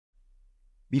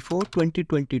Before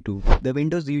 2022, the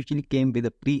Windows usually came with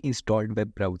a pre-installed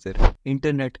web browser,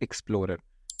 Internet Explorer.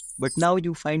 But now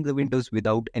you find the Windows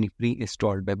without any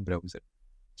pre-installed web browser.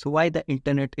 So why the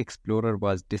Internet Explorer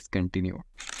was discontinued?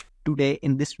 Today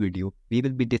in this video, we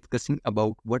will be discussing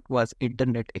about what was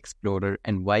Internet Explorer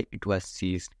and why it was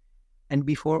ceased. And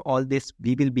before all this,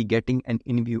 we will be getting an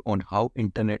in-view on how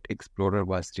Internet Explorer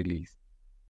was released.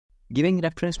 Giving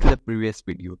reference to the previous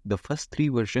video, the first three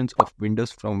versions of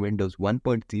Windows from Windows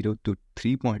 1.0 to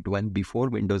 3.1 before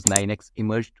Windows 9X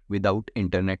emerged without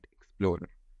Internet Explorer.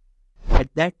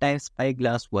 At that time,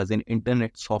 Spyglass was an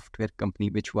internet software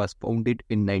company which was founded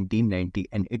in 1990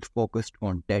 and it focused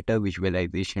on data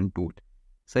visualization tools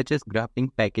such as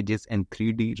graphing packages and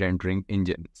 3D rendering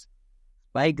engines.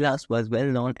 Spyglass was well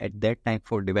known at that time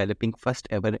for developing first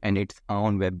ever and its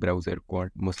own web browser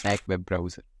called Mosaic web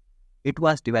browser. It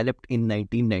was developed in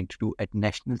 1992 at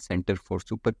National Center for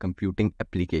Supercomputing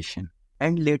Application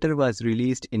and later was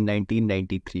released in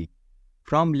 1993.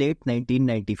 From late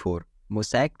 1994,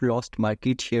 Mosaic lost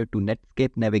market share to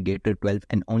Netscape Navigator 12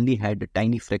 and only had a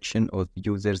tiny fraction of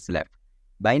users left.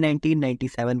 By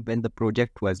 1997, when the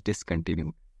project was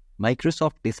discontinued,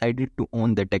 Microsoft decided to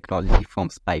own the technology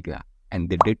from Spyglass, and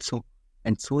they did so.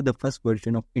 And so the first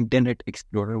version of Internet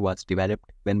Explorer was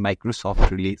developed when Microsoft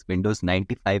released Windows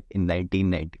 95 in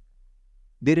 1990.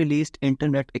 They released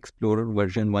Internet Explorer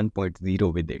version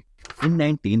 1.0 with it. In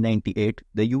 1998,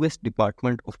 the US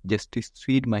Department of Justice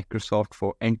sued Microsoft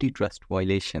for antitrust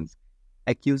violations,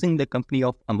 accusing the company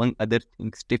of, among other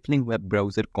things, stifling web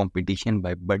browser competition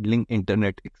by bundling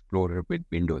Internet Explorer with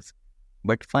Windows.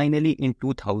 But finally, in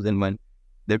 2001,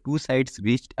 the two sides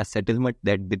reached a settlement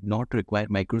that did not require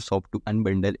Microsoft to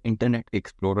unbundle Internet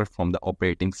Explorer from the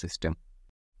operating system.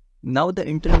 Now, the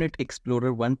Internet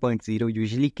Explorer 1.0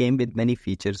 usually came with many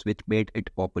features which made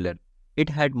it popular. It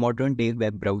had modern-day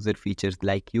web browser features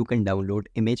like you can download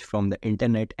images from the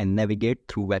internet and navigate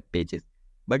through web pages.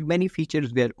 But many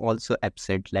features were also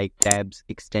absent like tabs,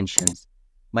 extensions.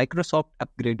 Microsoft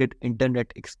upgraded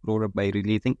Internet Explorer by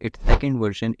releasing its second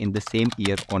version in the same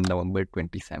year on November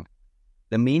 27.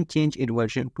 The main change in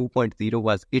version 2.0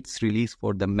 was its release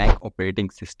for the Mac operating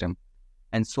system,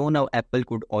 and so now Apple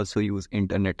could also use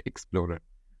Internet Explorer.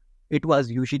 It was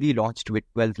usually launched with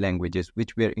 12 languages,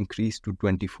 which were increased to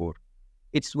 24.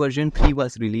 Its version 3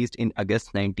 was released in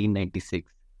August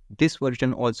 1996. This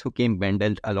version also came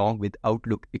bundled along with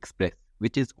Outlook Express,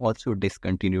 which is also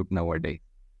discontinued nowadays.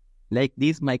 Like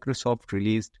these, Microsoft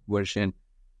released version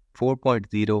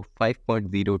 4.0,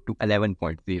 5.0 to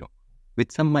 11.0. with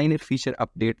some minor feature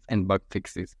updates and bug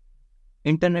fixes.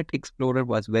 Internet Explorer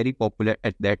was very popular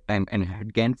at that time and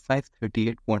had gained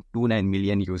 538.29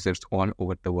 million users all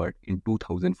over the world in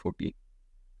 2014.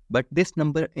 But this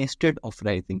number, instead of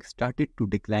rising, started to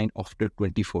decline after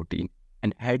 2014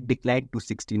 and had declined to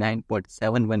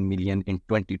 69.71 million in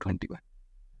 2021.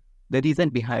 The reason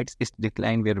behind its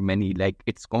decline were many, like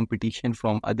its competition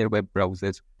from other web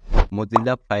browsers,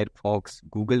 Mozilla Firefox,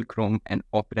 Google Chrome, and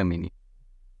Opera Mini.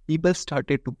 People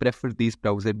started to prefer these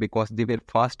browsers because they were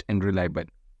fast and reliable.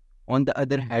 On the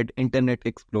other hand, Internet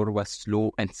Explorer was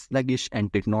slow and sluggish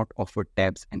and did not offer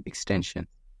tabs and extensions.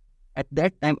 At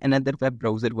that time, another web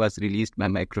browser was released by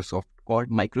Microsoft called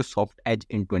Microsoft Edge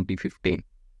in 2015.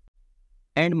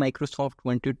 And Microsoft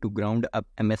wanted to ground up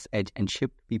MS Edge and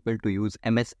shift people to use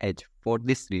MS Edge. For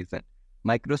this reason,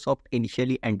 Microsoft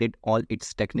initially ended all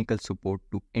its technical support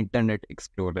to Internet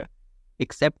Explorer,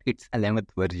 except its 11th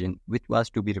version, which was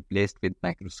to be replaced with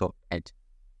Microsoft Edge.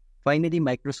 Finally,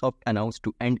 Microsoft announced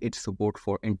to end its support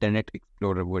for Internet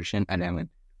Explorer version 11,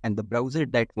 and the browser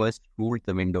that was ruled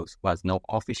the Windows was now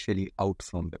officially out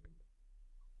from the Windows.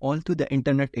 Although the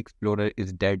Internet Explorer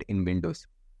is dead in Windows,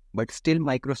 but still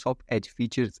Microsoft Edge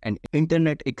features an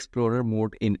Internet Explorer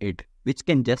mode in it, which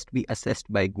can just be accessed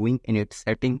by going in its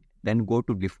setting, then go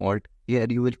to default. Here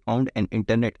you will find an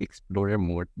Internet Explorer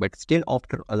mode, but still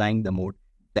after allowing the mode,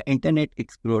 the Internet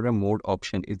Explorer mode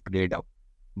option is grayed out.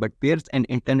 But there's an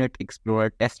Internet Explorer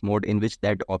test mode in which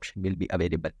that option will be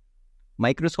available.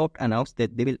 Microsoft announced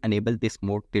that they will enable this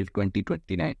mode till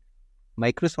 2029.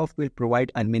 Microsoft will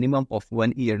provide a minimum of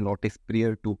 1 year notice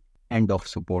prior to end of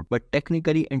support, but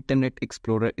technically Internet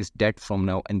Explorer is dead from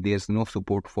now and there's no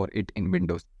support for it in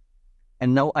Windows.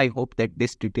 And now I hope that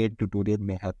this detailed tutorial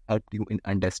may have helped you in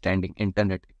understanding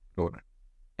Internet Explorer.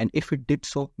 And if it did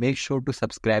so, make sure to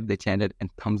subscribe the channel and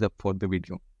thumbs up for the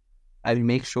video. I will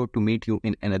make sure to meet you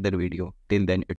in another video. Till then,